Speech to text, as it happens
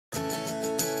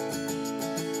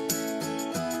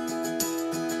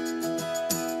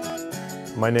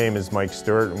My name is Mike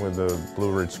Stewart. I'm with the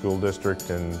Blue Ridge School District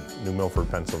in New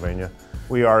Milford, Pennsylvania.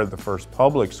 We are the first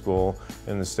public school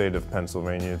in the state of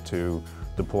Pennsylvania to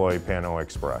deploy Pano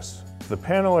Express. The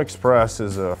Pano Express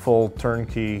is a full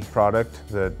turnkey product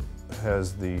that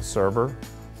has the server,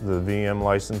 the VM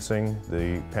licensing,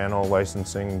 the Pano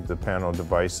licensing, the Pano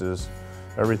devices,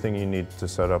 everything you need to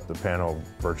set up the Pano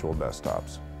virtual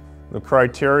desktops. The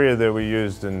criteria that we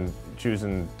used in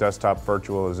choosing desktop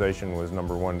virtualization was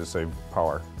number one, to save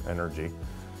power, energy,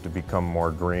 to become more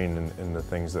green in the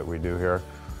things that we do here.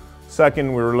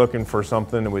 Second, we were looking for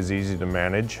something that was easy to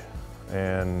manage.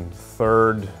 And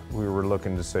third, we were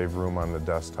looking to save room on the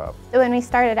desktop. When we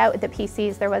started out with the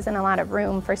PCs, there wasn't a lot of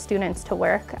room for students to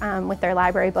work with their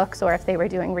library books or if they were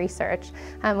doing research.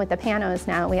 With the Panos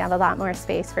now, we have a lot more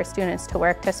space for students to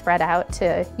work, to spread out,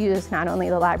 to use not only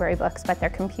the library books, but their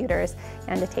computers,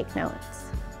 and to take notes.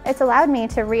 It's allowed me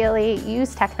to really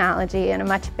use technology in a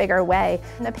much bigger way.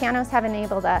 The Panos have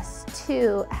enabled us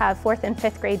to have 4th and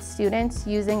 5th grade students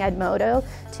using Edmodo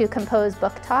to compose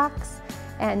book talks.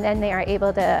 And then they are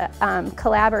able to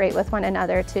collaborate with one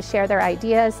another to share their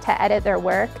ideas, to edit their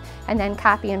work, and then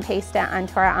copy and paste it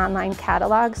onto our online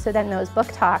catalog, so then those book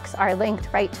talks are linked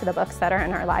right to the books that are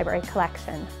in our library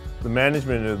collection. The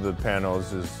management of the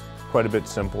Panos is quite a bit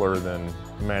simpler than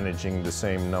managing the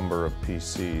same number of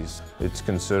PCs. It's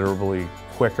considerably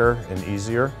quicker and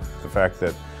easier. The fact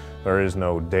that there is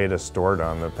no data stored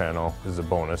on the Pano is a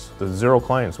bonus. The zero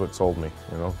client's what sold me,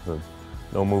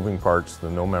 no moving parts, the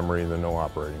no memory, the no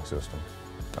operating system.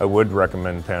 I would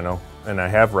recommend Pano, and I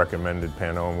have recommended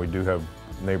Pano, and we do have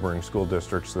neighboring school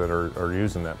districts that are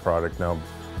using that product now.